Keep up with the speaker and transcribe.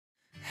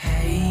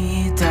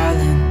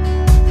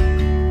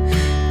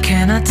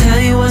I tell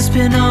you what's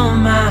been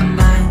on my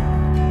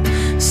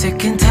mind?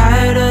 Sick and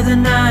tired of the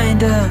 9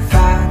 to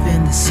 5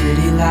 in the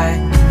city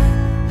life.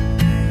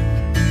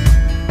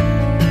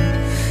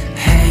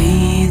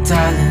 Hey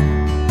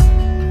darling,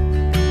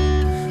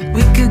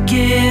 we could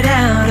get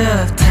out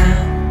of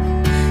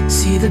town,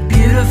 see the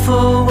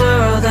beautiful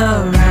world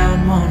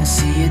around, wanna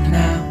see it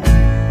now.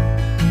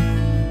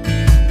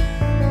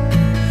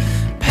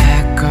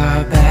 Pack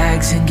our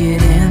bags and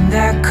get in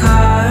that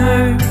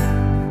car,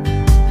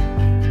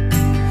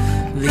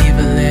 leave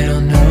a little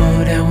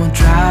note and we'll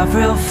drive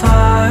real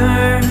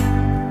far.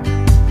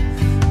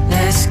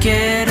 Let's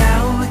get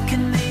out, we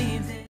can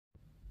leave it.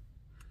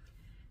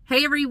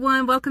 Hey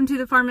everyone, welcome to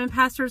the Farming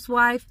Pastor's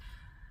Wife.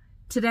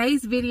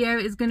 Today's video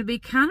is going to be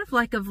kind of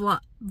like a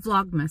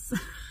vlogmas.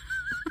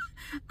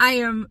 I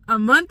am a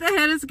month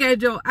ahead of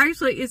schedule.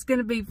 Actually, it's going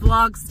to be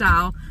vlog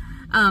style.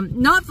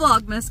 Not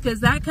vlogmas because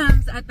that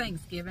comes at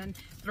Thanksgiving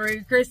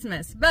through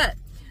Christmas. But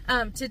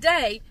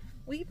today,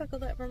 will you buckle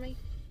that for me?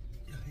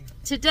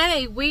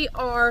 Today we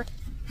are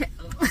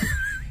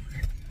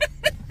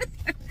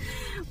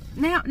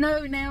now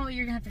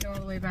you're gonna have to go all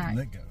the way back.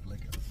 Let go.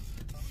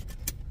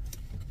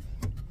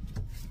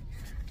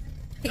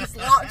 He's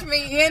locked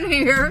me in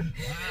here.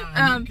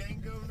 Wow, you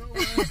can't go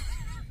nowhere.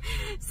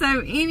 So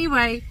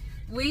anyway,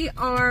 we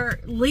are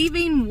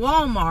leaving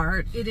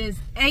Walmart. It is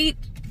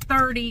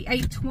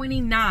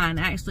 8:29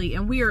 actually,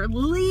 and we are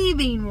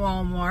leaving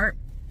Walmart.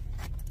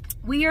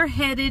 We are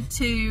headed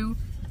to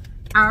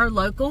our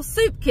local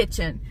soup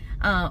kitchen.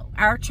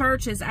 Our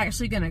church is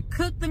actually going to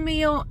cook the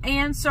meal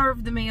and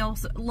serve the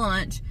meals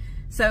lunch.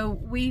 So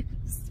we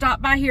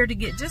stopped by here to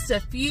get just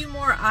a few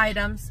more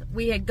items.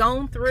 We had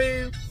gone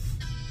through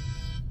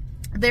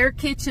their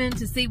kitchen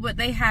to see what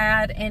they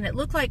had, and it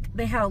looked like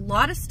they had a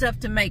lot of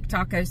stuff to make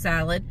taco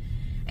salad.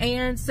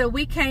 And so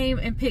we came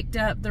and picked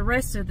up the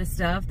rest of the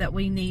stuff that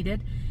we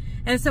needed.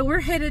 And so we're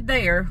headed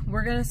there.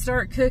 We're going to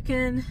start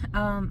cooking.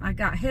 I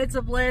got heads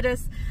of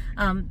lettuce.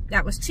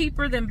 That was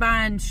cheaper than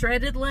buying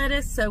shredded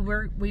lettuce. So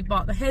we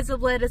bought the heads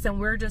of lettuce and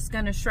we're just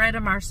going to shred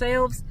them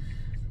ourselves.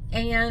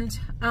 And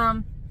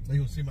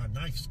you'll see my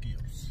knife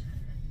skills.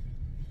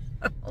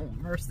 Oh,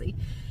 mercy.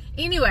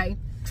 Anyway,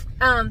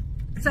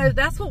 so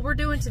that's what we're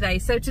doing today.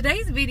 So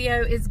today's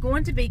video is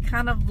going to be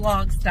kind of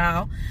vlog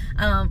style.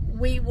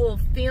 We will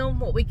film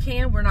what we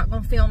can. We're not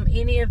going to film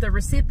any of the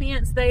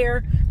recipients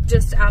there,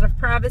 just out of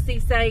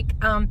privacy's sake.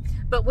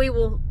 But we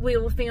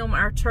will film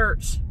our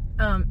church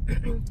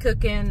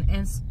cooking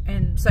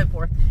and so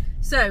forth.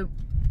 So,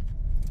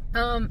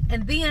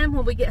 and then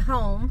when we get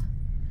home,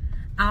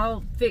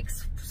 I'll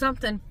fix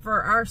something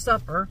for our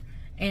supper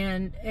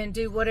and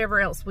do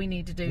whatever else we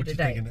need to do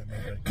today.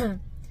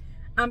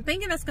 I'm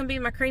thinking that's going to be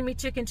my creamy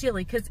chicken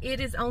chili because it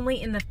is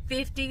only in the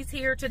 50s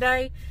here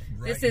today.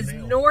 Right, this is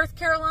now, North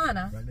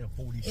Carolina. Right now,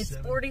 47. It's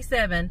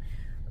 47.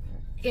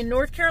 In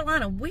North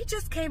Carolina, we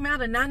just came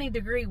out of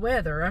 90-degree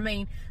weather. I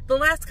mean, the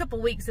last couple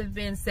of weeks have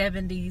been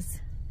 70s,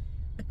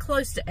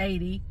 close to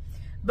 80.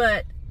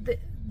 But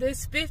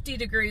this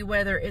 50-degree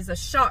weather is a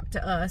shock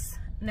to us.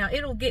 Now,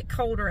 it'll get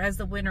colder as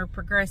the winter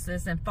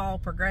progresses and fall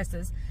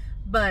progresses.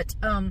 But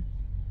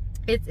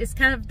it's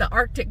kind of the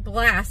Arctic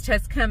blast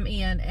has come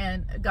in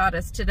and got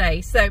us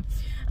today. So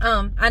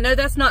I know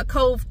that's not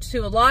cold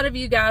to a lot of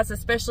you guys,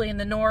 especially in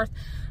the north,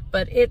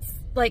 but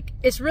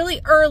it's really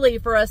early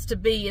for us to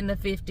be in the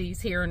 50s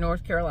here in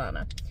North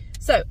Carolina.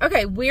 So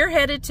okay, we're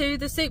headed to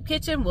the soup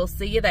kitchen. We'll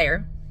see you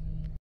there.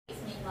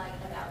 Like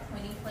about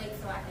 20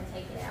 plates so I can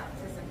take it out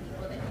to some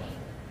people that need.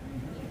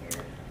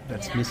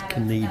 That's Miss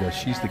Kanita.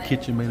 She's the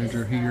kitchen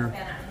manager here.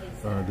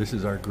 This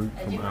is our group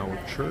from our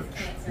church.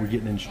 We're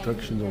getting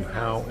instructions on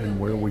how and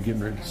where we're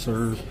getting ready to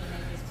serve.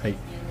 Hey,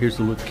 here's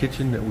the little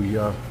kitchen that we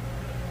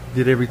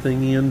did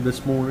everything in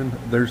this morning.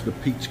 There's the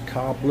peach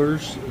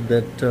cobblers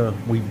that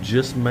we've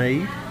just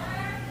made.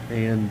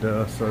 And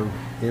so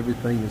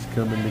everything is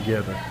coming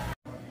together.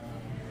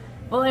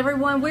 Well,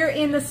 everyone, we're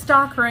in the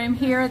stock room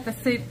here at the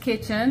soup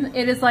kitchen.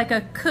 It is like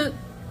a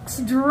cook's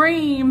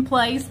dream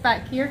place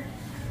back here.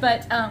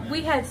 But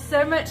we had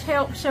so much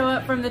help show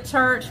up from the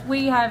church.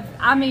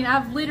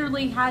 I've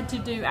literally had to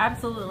do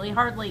absolutely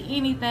hardly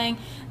anything.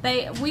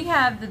 We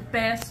have the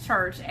best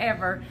church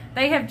ever.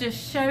 They have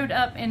just showed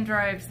up in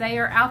droves. They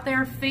are out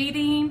there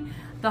feeding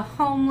the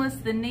homeless,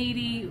 the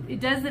needy. It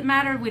doesn't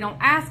matter. We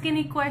don't ask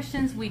any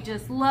questions. We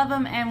just love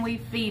them and we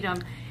feed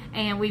them.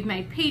 And we've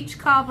made peach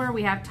cobbler.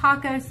 We have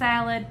taco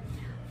salad,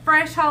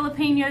 fresh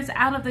jalapenos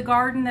out of the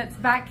garden that's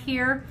back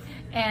here.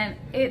 And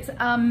it's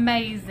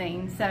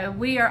amazing. So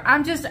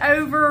I'm just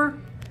over,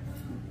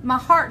 my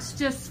heart's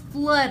just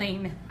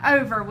flooding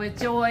over with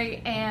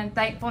joy and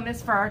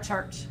thankfulness for our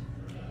church.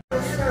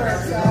 Yeah.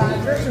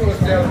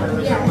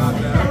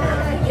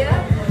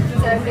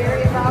 So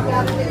very involved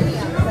out of it.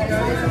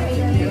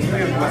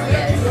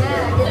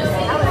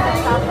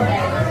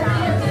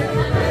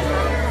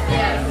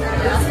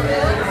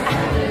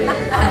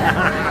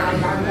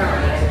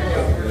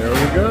 There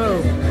we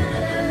go.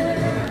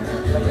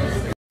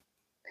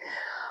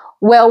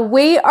 Well,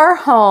 we are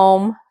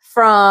home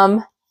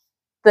from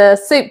the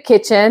soup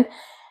kitchen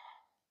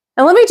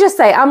And let me just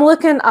say, I'm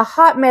looking a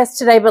hot mess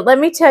today, but let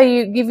me tell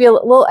you, give you a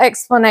little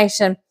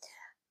explanation.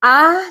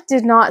 I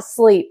did not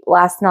sleep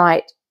last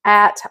night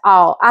at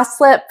all. I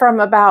slept from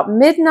about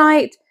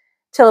midnight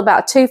till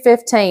about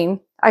 2:15.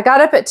 I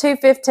got up at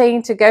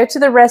 2:15 to go to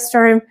the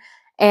restroom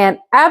and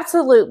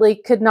absolutely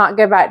could not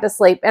go back to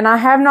sleep. And I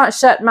have not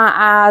shut my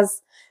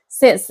eyes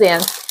since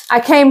then. I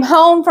came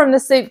home from the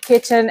soup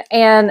kitchen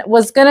and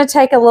was going to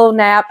take a little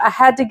nap. I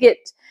had to get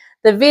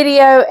the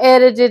video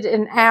edited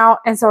and out,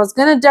 and so I was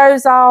going to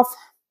doze off.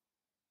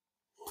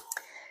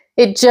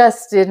 It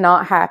just did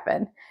not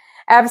happen.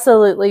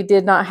 Absolutely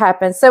did not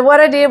happen. So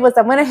what I did was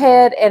I went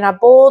ahead and I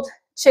boiled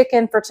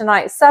chicken for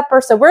tonight's supper.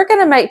 So we're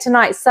going to make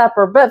tonight's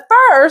supper. But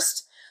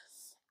first,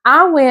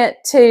 I went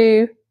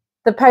to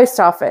the post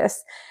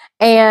office,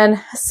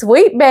 and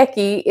Sweet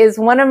Becky is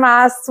one of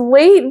my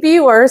sweet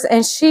viewers,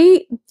 and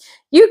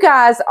you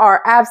guys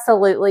are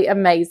absolutely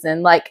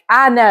amazing. Like,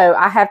 I know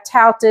I have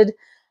touted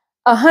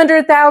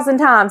 100,000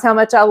 times how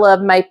much I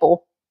love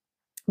maple,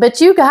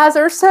 but you guys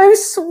are so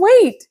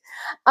sweet.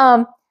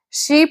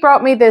 She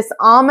brought me this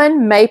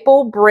almond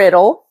maple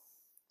brittle.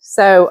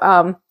 So,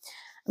 I'm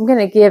going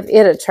to give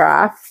it a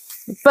try,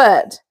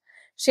 but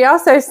she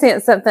also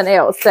sent something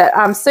else that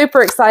I'm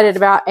super excited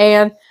about.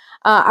 And,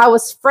 I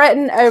was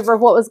fretting over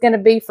what was going to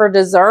be for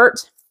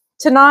dessert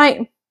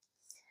tonight.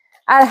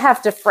 I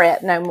have to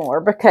fret no more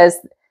because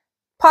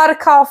pot of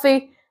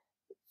coffee,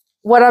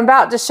 what I'm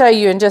about to show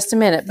you in just a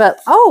minute.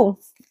 But, oh,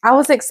 I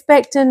was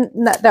expecting,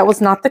 that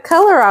was not the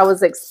color I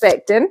was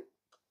expecting.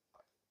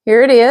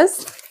 Here it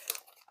is.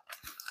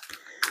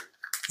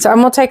 So I'm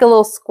going to take a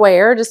little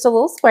square, just a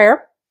little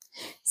square.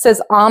 It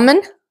says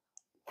almond.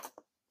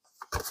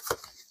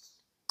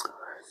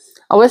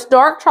 Oh, it's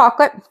dark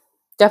chocolate.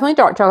 Definitely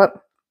dark chocolate.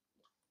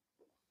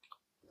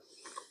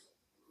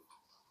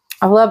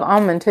 I love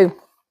almond too.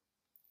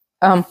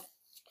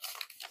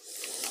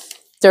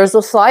 There's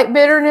a slight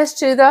bitterness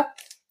to the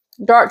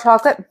dark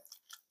chocolate.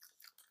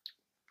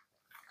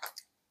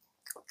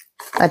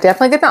 I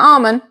definitely get the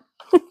almond.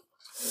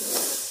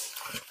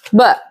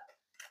 But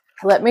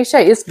let me show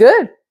you. It's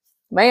good.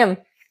 Man,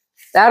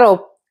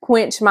 that'll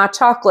quench my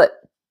chocolate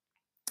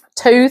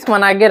tooth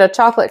when I get a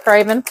chocolate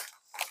craving.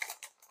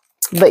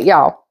 But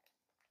y'all,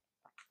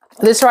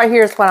 this right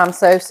here is what I'm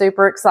so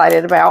super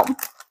excited about.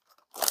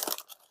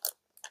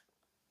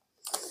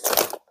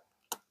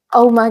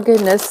 Oh my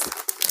goodness.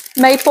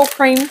 Maple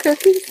cream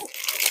cookies.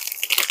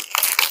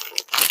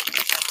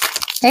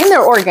 And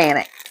they're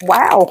organic.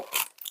 Wow.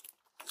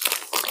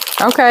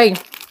 Okay.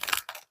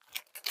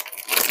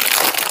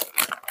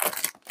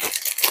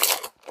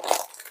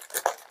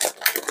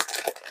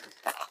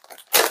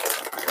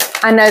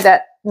 I know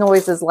that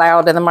noise is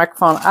loud in the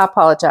microphone. I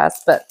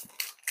apologize, but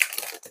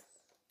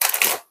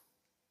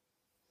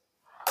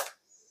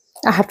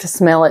I have to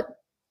smell it.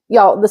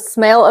 Y'all, the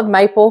smell of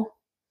maple.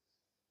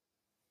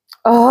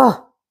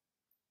 Oh,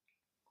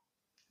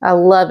 I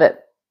love it.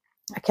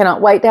 I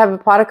cannot wait to have a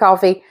pot of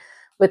coffee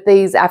with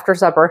these after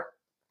supper.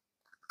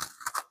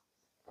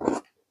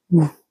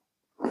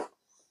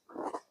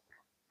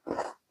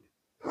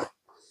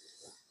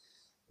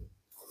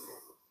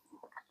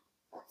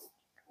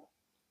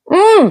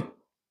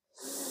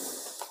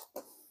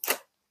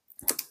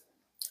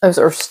 Those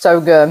are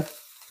so good.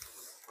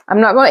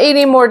 I'm not going to eat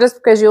any more just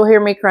because you'll hear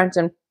me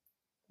crunching.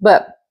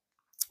 But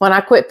when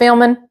I quit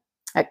filming,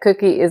 that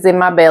cookie is in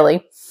my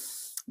belly.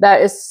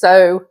 That is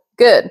so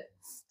good.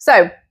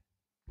 So,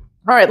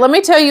 all right, let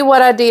me tell you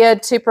what I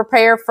did to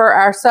prepare for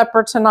our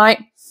supper tonight.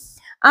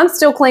 I'm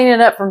still cleaning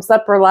up from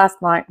supper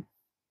last night.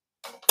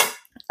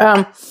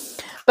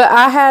 But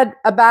I had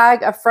a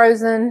bag of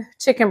frozen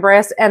chicken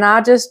breast, and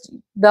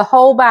the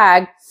whole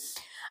bag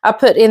I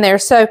put in there.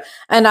 So,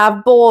 and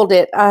I've boiled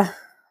it. I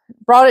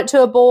brought it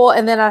to a boil,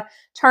 and then I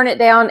turn it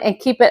down and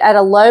keep it at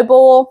a low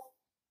boil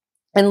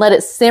and let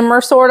it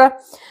simmer sort of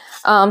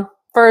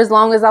for as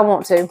long as I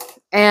want to,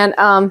 and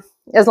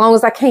as long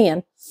as I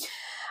can.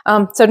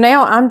 So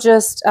now I'm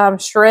just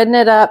shredding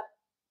it up.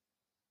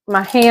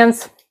 My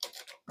hands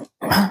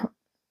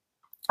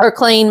are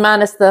clean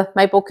minus the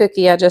maple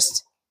cookie I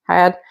just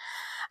had.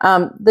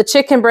 The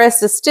chicken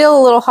breast is still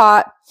a little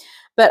hot,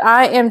 but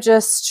I am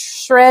just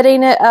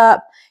shredding it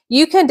up.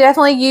 You can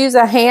definitely use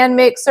a hand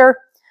mixer,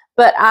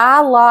 but I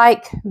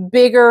like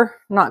bigger,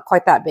 not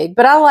quite that big,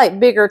 but I like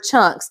bigger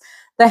chunks.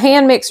 The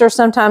hand mixer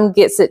sometimes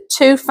gets it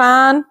too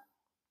fine.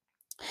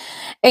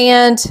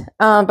 And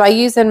by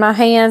using my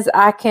hands,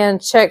 I can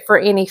check for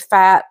any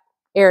fat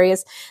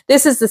areas.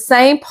 This is the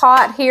same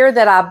pot here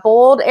that I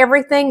boiled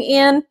everything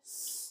in.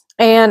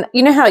 And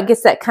you know how it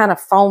gets that kind of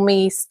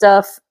foamy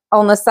stuff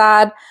on the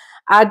side?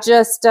 I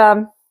just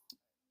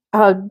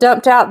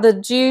dumped out the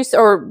juice,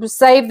 or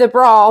saved the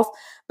broth,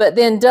 but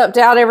then dumped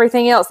out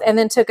everything else, and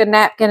then took a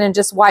napkin and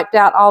just wiped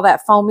out all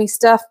that foamy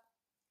stuff.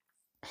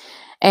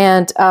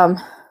 And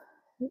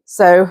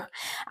so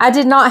I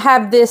did not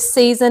have this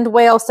seasoned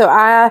well, so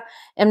I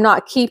am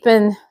not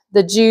keeping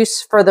the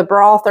juice for the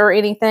broth or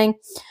anything.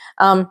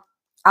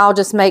 I'll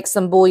just make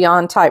some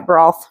bouillon type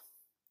broth.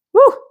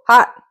 Woo,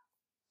 hot.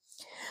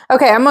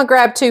 Okay, I'm going to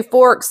grab 2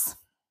 forks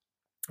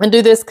and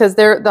do this because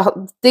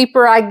the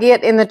deeper I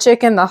get in the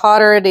chicken, the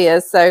hotter it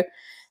is. So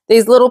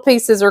these little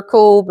pieces are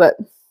cool, but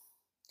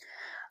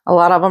a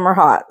lot of them are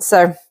hot.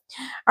 So,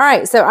 all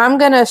right. So I'm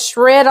going to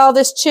shred all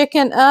this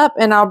chicken up,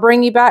 and I'll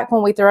bring you back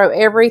when we throw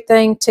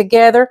everything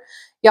together.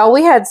 Y'all,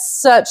 we had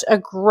such a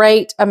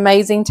great,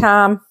 amazing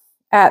time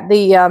at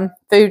the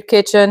food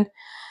kitchen.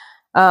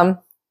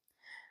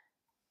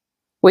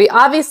 We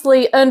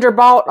obviously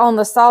underbought on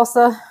the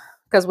salsa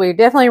because we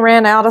definitely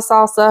ran out of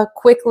salsa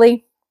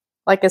quickly,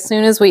 like as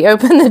soon as we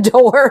opened the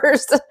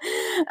doors.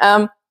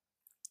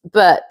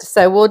 But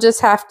so we'll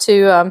just have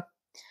to,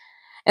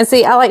 and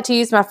see, I like to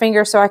use my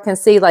finger so I can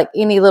see like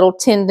any little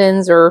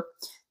tendons or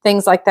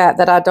things like that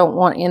that I don't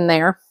want in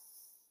there.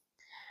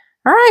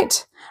 All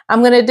right,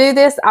 I'm going to do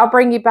this. I'll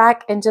bring you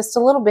back in just a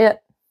little bit.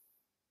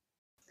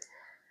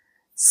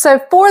 So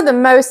for the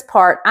most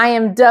part, I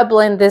am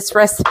doubling this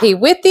recipe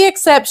with the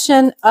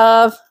exception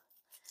of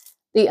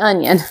the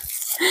onion.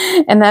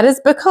 And that is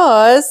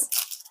because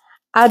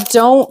I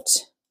don't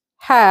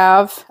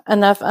have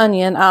enough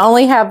onion. I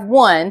only have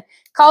one.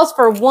 Calls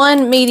for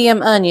one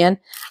medium onion.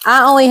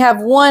 I only have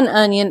one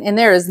onion, and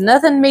there is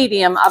nothing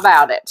medium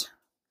about it.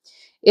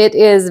 It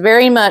is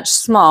very much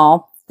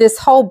small. This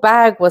whole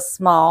bag was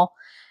small,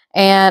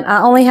 and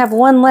I only have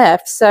one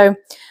left. So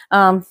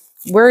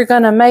we're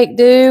going to make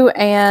do,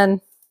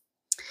 and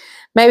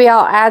maybe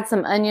I'll add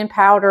some onion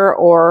powder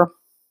or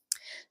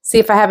see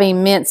if I have any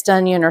minced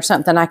onion or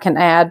something I can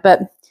add. But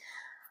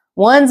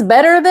one's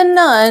better than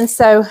none.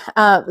 So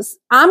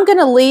I'm going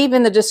to leave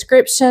in the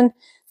description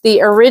the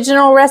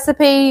original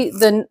recipe,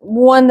 the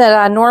one that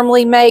I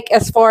normally make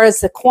as far as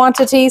the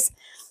quantities.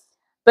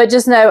 But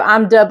just know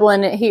I'm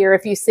doubling it here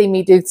if you see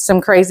me do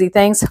some crazy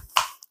things.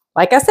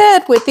 Like I said,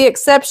 with the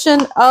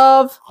exception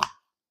of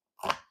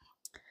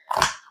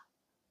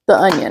the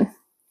onion.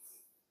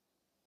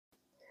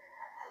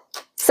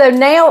 So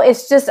now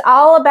it's just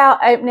all about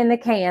opening the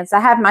cans. I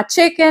have my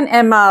chicken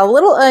and my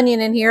little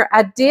onion in here.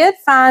 I did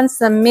find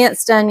some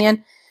minced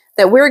onion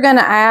that we're going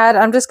to add.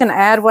 I'm just going to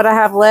add what I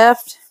have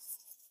left.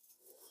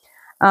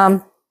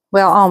 Well,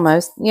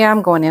 almost. Yeah,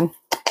 I'm going in.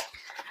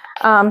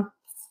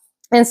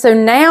 And so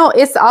now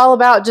it's all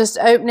about just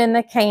opening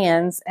the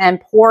cans and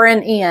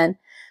pouring in.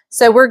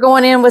 So we're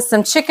going in with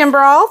some chicken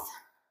broth.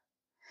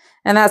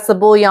 And that's the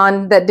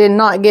bouillon that did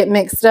not get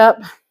mixed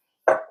up.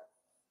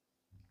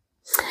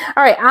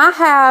 All right, I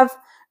have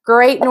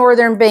Great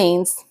Northern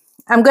beans.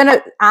 I'm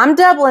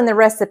doubling the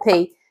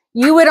recipe.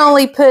 You would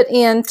only put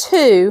in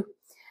 2.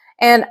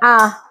 And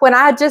when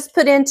I just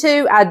put in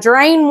 2, I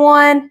drain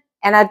one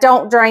and I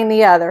don't drain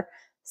the other.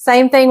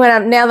 Same thing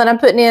now that I'm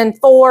putting in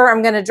 4,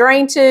 I'm going to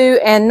drain 2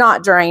 and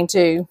not drain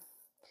 2.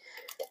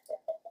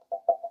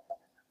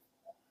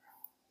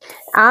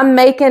 I'm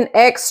making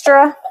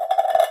extra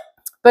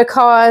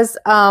because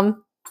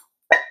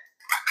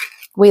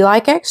we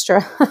like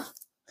extra.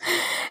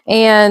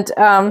 And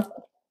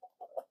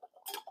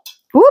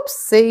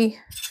whoopsie.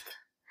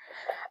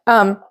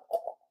 I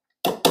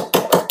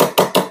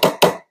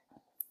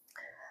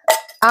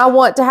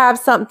want to have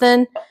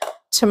something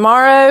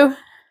tomorrow.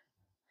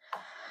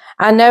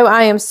 I know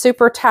I am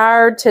super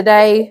tired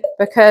today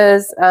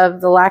because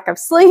of the lack of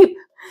sleep.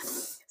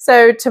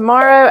 So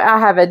tomorrow I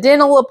have a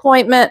dental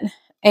appointment,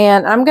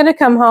 and I'm going to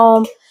come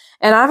home,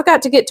 and I've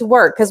got to get to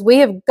work because we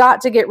have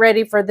got to get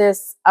ready for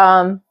this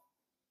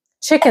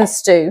chicken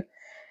stew.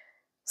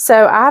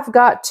 So I've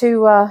got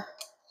to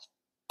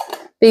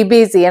be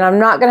busy, and I'm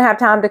not going to have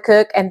time to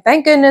cook. And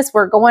thank goodness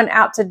we're going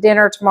out to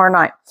dinner tomorrow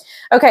night.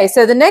 Okay,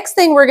 so the next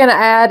thing we're going to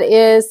add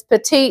is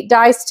petite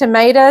diced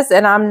tomatoes,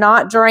 and I'm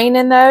not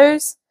draining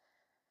those.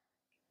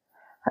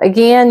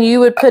 Again, you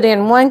would put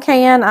in 1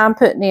 can. I'm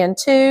putting in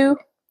 2.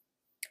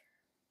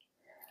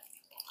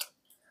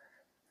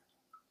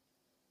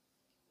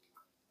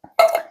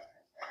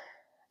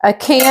 A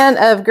can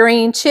of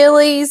green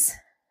chilies.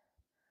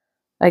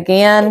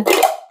 Again,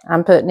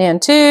 I'm putting in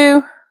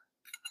 2.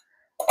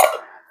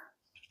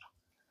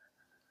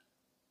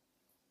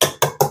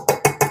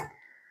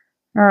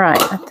 All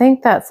right, I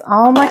think that's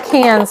all my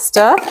canned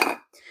stuff.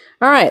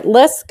 All right,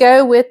 let's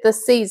go with the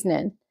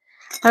seasoning.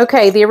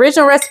 Okay, the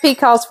original recipe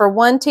calls for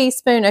 1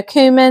 teaspoon of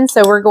cumin,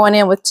 so we're going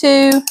in with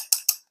 2.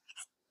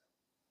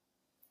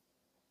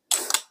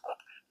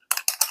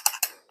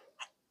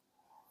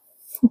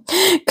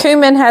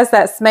 Cumin has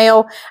that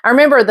smell. I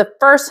remember the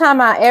first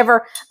time I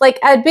ever,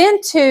 I'd been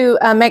to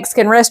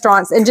Mexican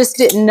restaurants and just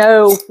didn't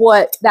know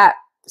what that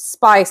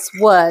spice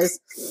was.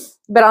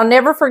 But I'll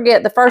never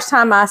forget the first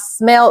time I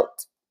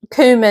smelt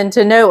cumin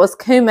to know it was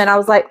cumin. I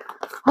was like,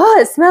 oh,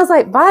 it smells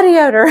like body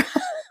odor.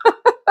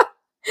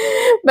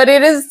 But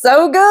it is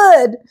so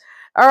good.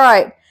 All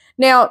right.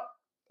 Now,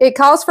 it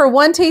calls for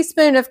 1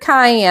 teaspoon of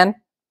cayenne.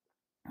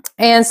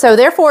 And so,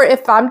 therefore,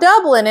 if I'm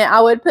doubling it, I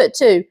would put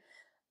 2.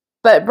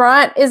 But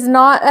Bryant is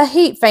not a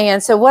heat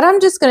fan. So what I'm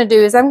just going to do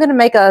is I'm going to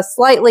make a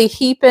slightly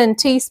heaping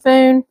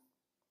teaspoon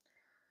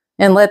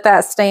and let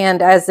that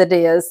stand as it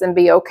is and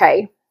be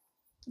okay.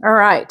 All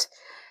right.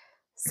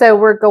 So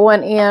we're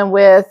going in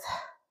with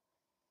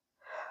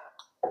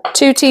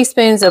 2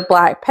 teaspoons of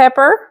black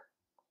pepper.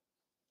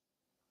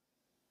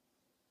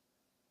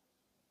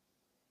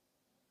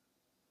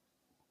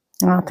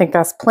 I think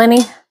that's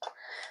plenty.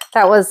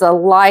 That was a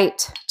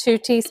light 2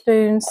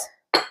 teaspoons.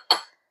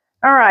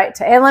 All right,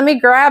 and let me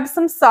grab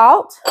some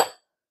salt.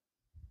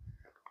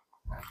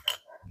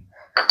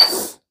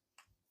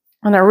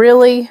 And I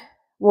really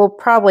will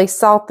probably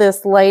salt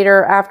this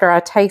later after I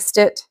taste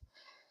it,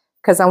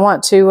 because I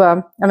want to,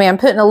 I'm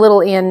putting a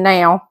little in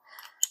now.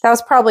 That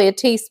was probably a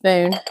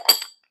teaspoon.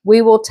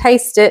 We will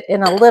taste it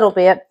in a little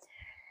bit.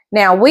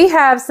 Now, we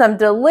have some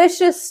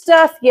delicious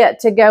stuff yet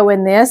to go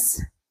in this.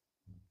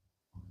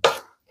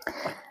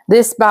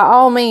 This, by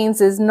all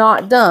means, is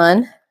not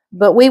done,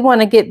 but we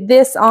want to get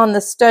this on the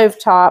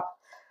stovetop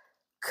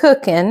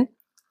cooking,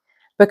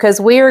 because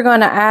we are going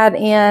to add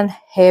in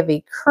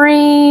heavy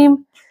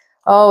cream.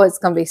 Oh, it's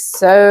going to be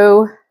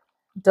so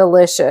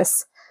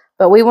delicious.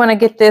 But we want to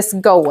get this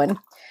going.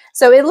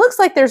 So it looks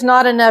like there's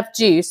not enough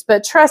juice,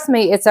 but trust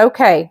me, it's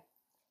okay.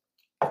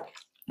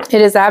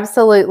 It is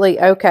absolutely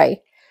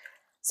okay.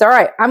 So, all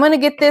right, I'm going to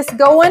get this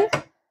going.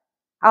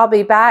 I'll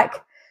be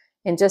back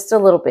in just a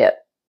little bit.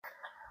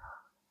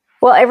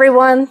 Well,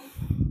 everyone,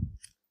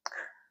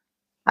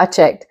 I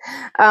checked.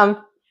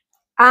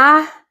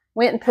 I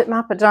went and put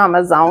my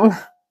pajamas on.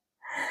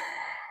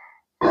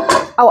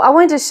 Oh, I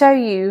wanted to show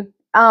you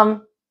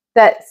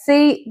that,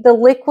 see, the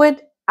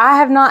liquid, I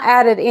have not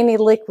added any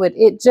liquid.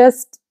 It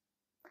just,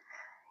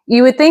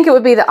 you would think it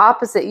would be the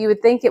opposite. You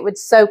would think it would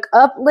soak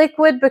up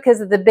liquid because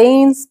of the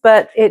beans,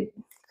 but it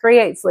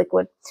creates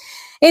liquid.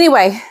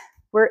 Anyway,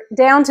 we're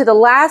down to the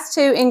last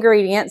 2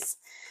 ingredients.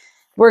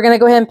 We're going to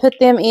go ahead and put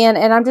them in,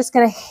 and I'm just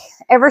going to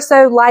ever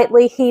so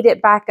lightly heat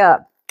it back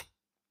up.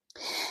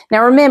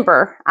 Now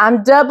remember,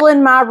 I'm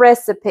doubling my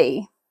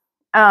recipe.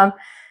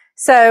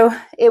 So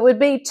it would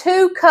be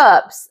 2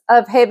 cups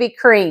of heavy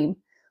cream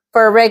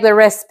for a regular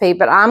recipe,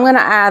 but I'm going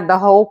to add the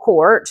whole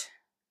quart.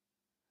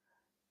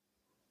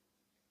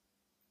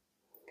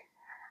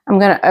 I'm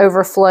going to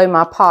overflow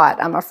my pot,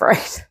 I'm afraid.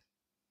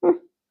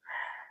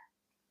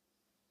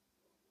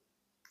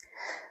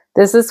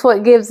 This is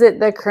what gives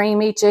it the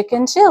creamy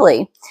chicken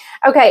chili.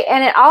 Okay,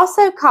 and it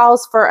also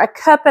calls for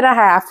 1.5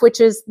 cups, which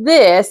is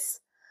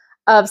this,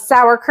 of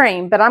sour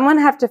cream, but I'm going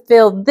to have to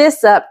fill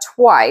this up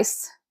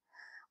twice.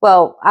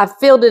 Well, I've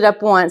filled it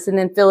up once and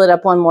then fill it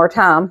up one more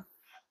time.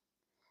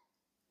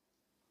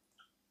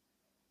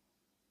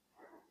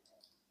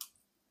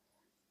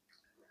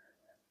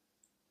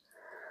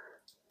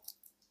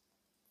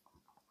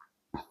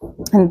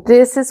 And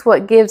this is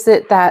what gives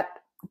it that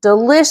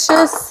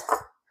delicious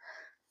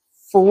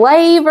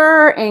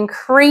flavor and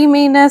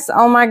creaminess.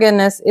 Oh my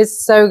goodness,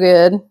 it's so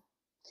good.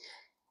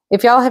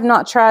 If y'all have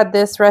not tried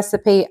this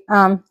recipe,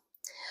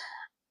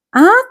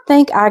 I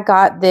think I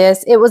got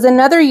this. It was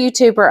another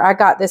YouTuber I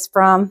got this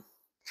from.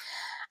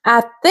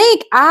 I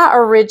think I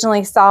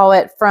originally saw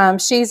it from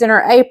She's in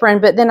Her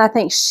Apron, but then I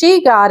think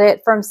she got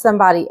it from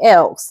somebody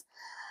else.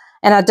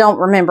 And I don't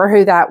remember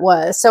who that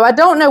was. So I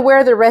don't know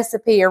where the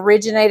recipe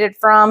originated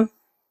from.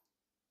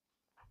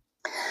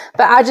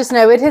 But I just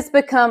know it has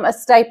become a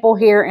staple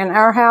here in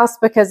our house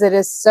because it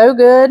is so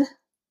good.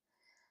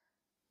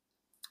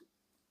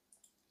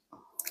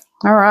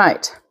 All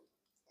right.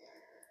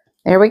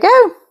 There we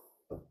go.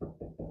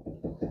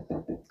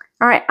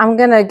 All right, I'm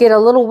going to get a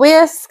little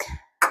whisk,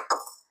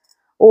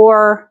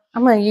 or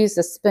I'm going to use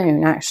a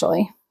spoon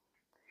actually.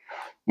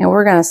 And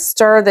we're going to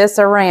stir this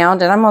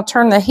around, and I'm going to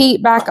turn the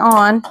heat back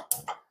on. I'm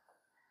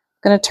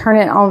going to turn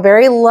it on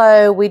very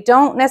low. We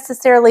don't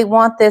necessarily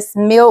want this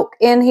milk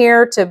in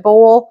here to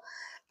boil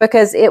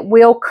because it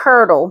will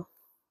curdle,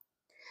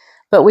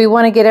 but we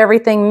want to get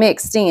everything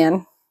mixed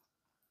in.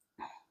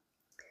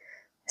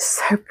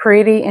 So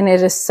pretty, and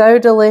it is so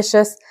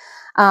delicious.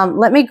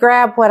 Let me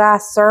grab what I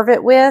serve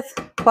it with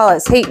while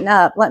it's heating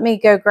up. Let me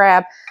go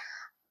grab,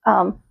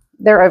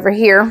 they're over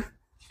here.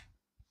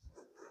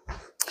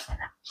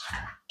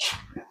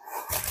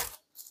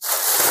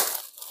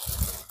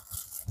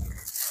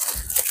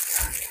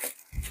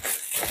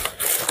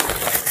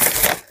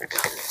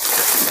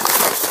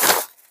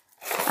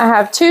 I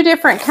have 2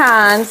 different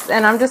kinds,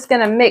 and I'm just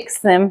going to mix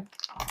them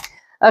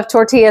of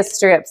tortilla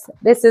strips.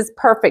 This is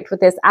perfect with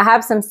this. I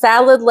have some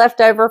salad left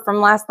over from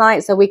last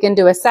night, so we can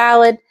do a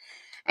salad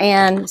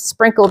and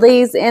sprinkle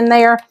these in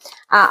there.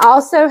 I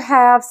also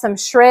have some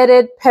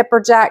shredded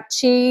pepper jack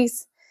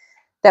cheese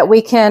that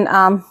we can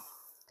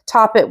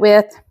top it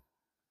with.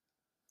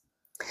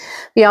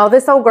 Y'all,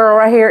 this old girl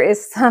right here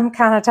is some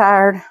kind of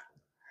tired.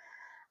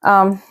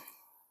 I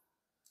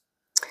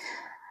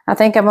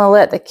think I'm going to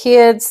let the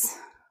kids,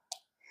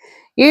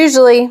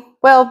 usually,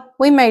 well,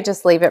 we may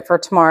just leave it for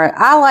tomorrow.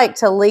 I like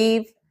to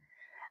leave,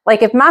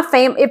 like if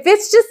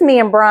it's just me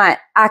and Bryant,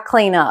 I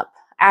clean up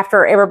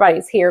after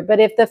everybody's here. But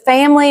if the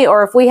family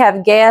or if we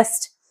have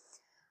guests,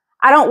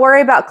 I don't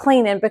worry about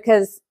cleaning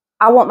because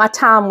I want my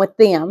time with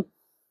them.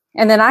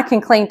 And then I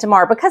can clean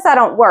tomorrow because I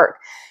don't work.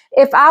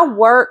 If I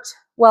worked,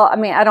 well, I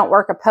mean, I don't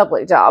work a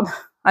public job.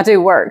 I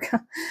do work.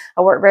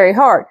 I work very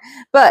hard,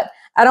 but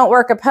I don't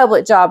work a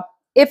public job.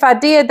 If I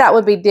did, that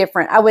would be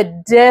different. I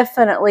would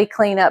definitely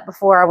clean up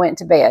before I went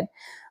to bed.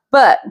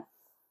 But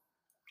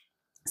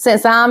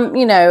since I'm,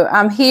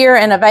 I'm here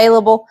and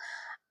available,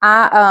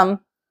 I'd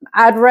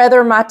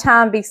rather my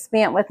time be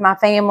spent with my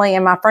family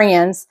and my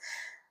friends.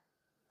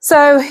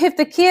 So if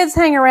the kids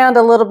hang around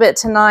a little bit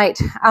tonight,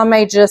 I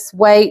may just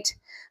wait.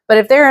 But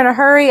if they're in a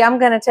hurry, I'm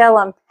going to tell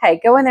them, hey,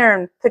 go in there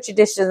and put your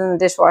dishes in the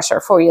dishwasher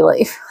before you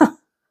leave.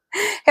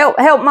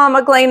 help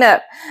mama clean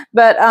up.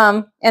 But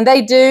and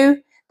they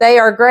do. They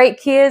are great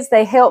kids.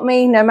 They help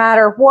me no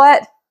matter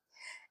what.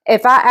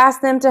 If I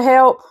ask them to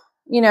help,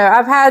 you know,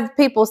 I've had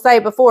people say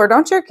before,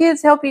 don't your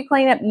kids help you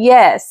clean up?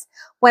 Yes.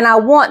 When I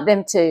want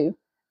them to,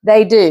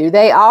 they do.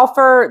 They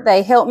offer,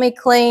 they help me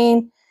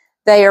clean.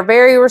 They are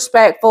very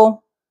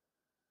respectful.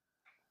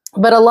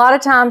 But a lot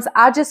of times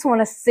I just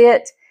want to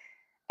sit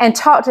and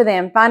talk to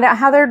them, find out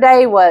how their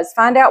day was,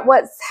 find out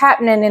what's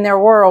happening in their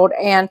world.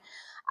 And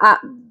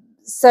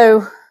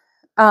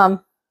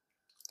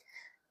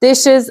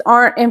dishes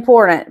aren't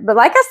important. But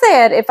like I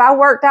said, if I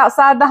worked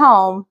outside the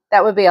home,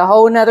 that would be a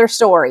whole nother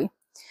story.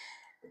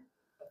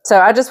 So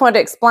I just wanted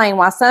to explain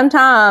why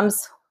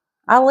sometimes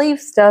I leave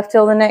stuff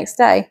till the next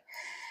day.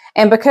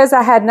 And because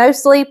I had no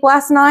sleep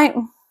last night,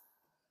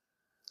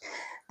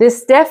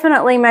 this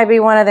definitely may be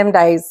one of them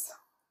days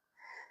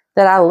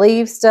that I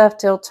leave stuff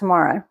till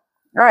tomorrow.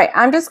 All right,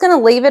 I'm just going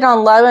to leave it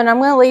on low, and I'm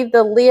going to leave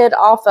the lid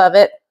off of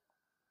it.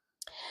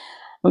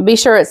 Be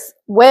sure it's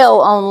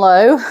well on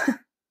low.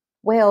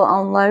 Well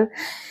on low.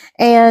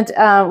 And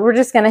we're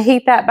just going to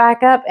heat that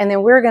back up, and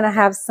then we're going to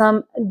have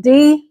some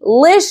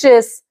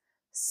delicious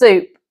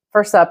soup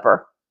for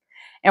supper.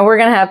 And we're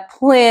going to have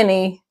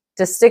plenty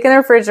to stick in the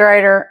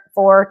refrigerator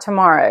for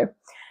tomorrow.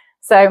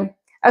 So,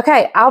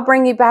 okay, I'll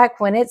bring you back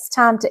when it's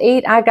time to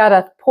eat. I got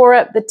to pour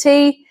up the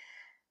tea,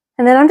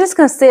 and then I'm just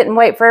going to sit and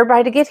wait for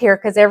everybody to get here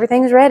because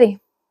everything's ready.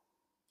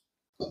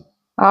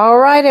 All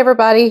right,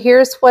 everybody,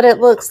 here's what it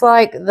looks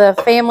like. The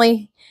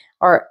family,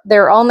 or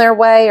they're on their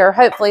way, or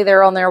hopefully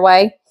they're on their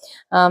way.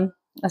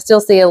 I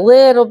still see a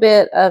little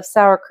bit of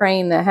sour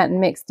cream that hadn't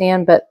mixed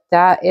in, but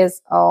that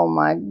is, oh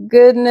my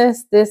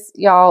goodness, this,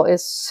 y'all,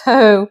 is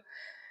so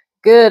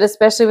good,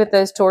 especially with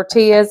those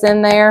tortillas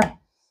in there.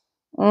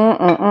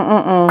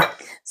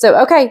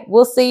 So, okay,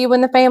 we'll see you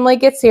when the family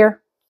gets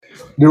here.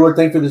 Dear Lord,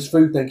 thank you for this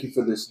food. Thank you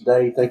for this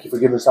day. Thank you for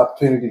giving us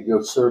opportunity to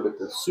go serve at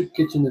the soup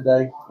kitchen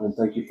today. And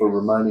thank you for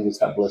reminding us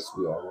how blessed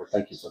we are, Lord.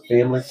 Thank you for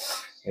family.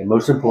 And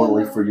most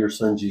importantly, for your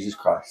son, Jesus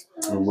Christ.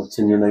 And what's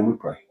in your name we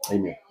pray.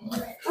 Amen.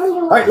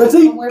 All right, let's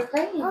eat.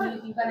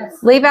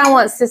 Levi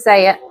wants to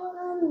say it.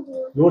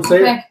 You want to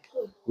say it?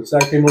 With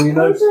sour cream on your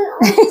nose?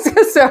 He's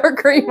got sour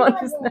cream on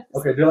his nose.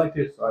 Okay, do it like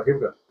this. All right, here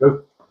we go.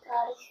 Go.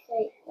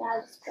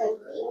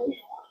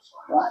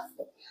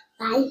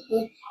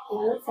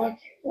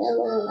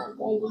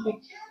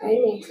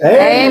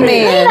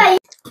 Amen.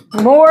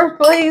 More,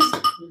 please.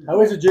 How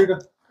is it,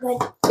 Judah?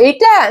 Eat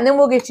that, and then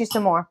we'll get you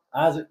some more.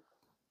 Isaac?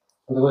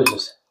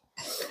 Delicious.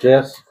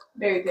 Jess?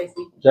 Very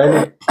tasty.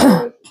 Jamie?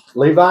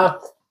 Levi?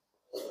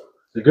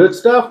 The good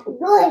stuff?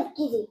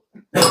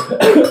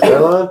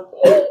 Ellen?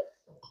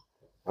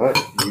 All right,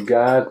 you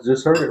guys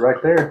just heard it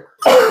right there.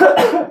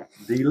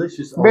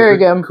 Delicious. Very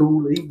good.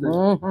 Cool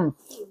evening.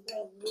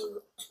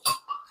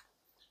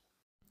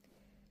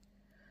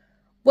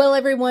 Well,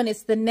 everyone,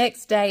 it's the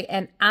next day,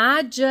 and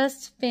I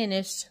just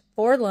finished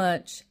for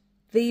lunch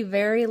the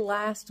very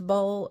last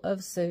bowl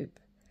of soup.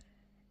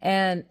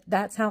 And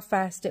that's how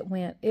fast it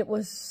went. It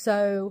was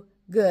so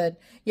good.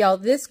 Y'all,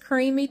 this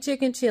creamy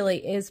chicken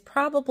chili is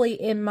probably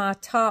in my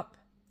top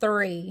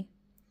 3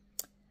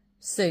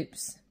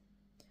 soups.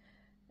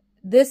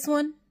 This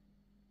one,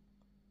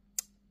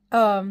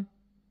 my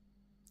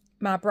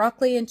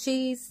broccoli and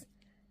cheese,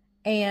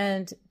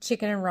 and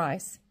chicken and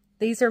rice.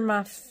 These are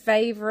my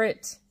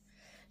favorite.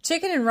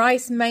 Chicken and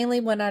rice mainly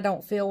when I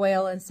don't feel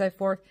well and so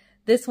forth.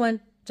 This one,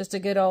 just a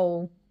good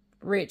old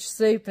rich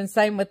soup, and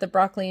same with the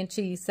broccoli and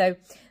cheese. So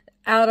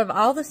out of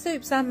all the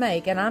soups I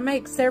make, and I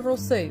make several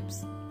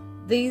soups,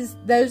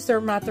 those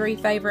are my 3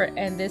 favorite,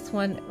 and this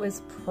one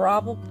was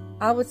probably,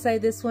 I would say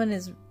this one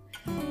is,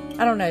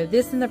 I don't know,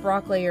 this and the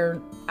broccoli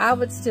are, I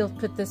would still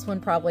put this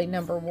one probably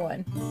number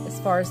 1 as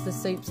far as the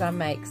soups I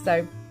make.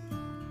 So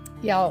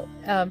y'all,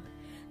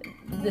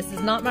 this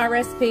is not my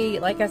recipe.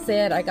 Like I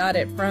said, I got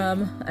it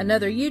from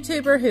another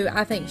YouTuber who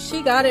I think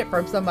she got it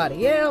from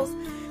somebody else.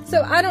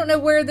 So I don't know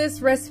where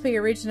this recipe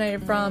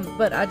originated from,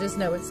 but I just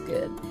know it's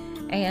good.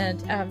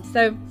 And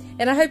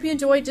and I hope you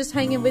enjoyed just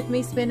hanging with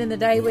me, spending the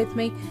day with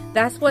me.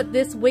 That's what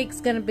this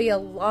week's going to be a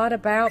lot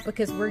about,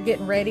 because we're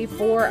getting ready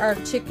for our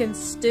chicken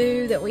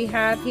stew that we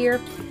have here.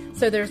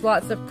 So there's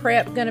lots of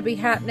prep going to be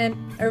happening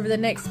over the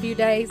next few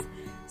days.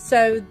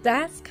 So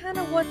that's kind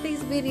of what these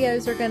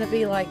videos are going to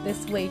be like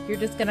this week. You're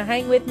just going to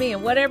hang with me,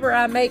 and whatever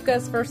I make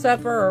us for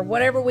supper or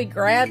whatever we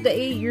grab to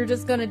eat, you're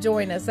just going to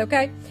join us,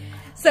 okay?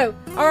 So,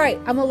 all right,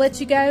 I'm going to let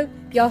you go.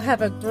 Y'all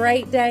have a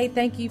great day.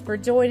 Thank you for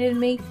joining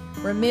me.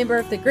 Remember,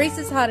 if the grease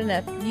is hot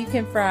enough, you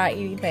can fry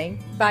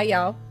anything. Bye,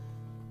 y'all.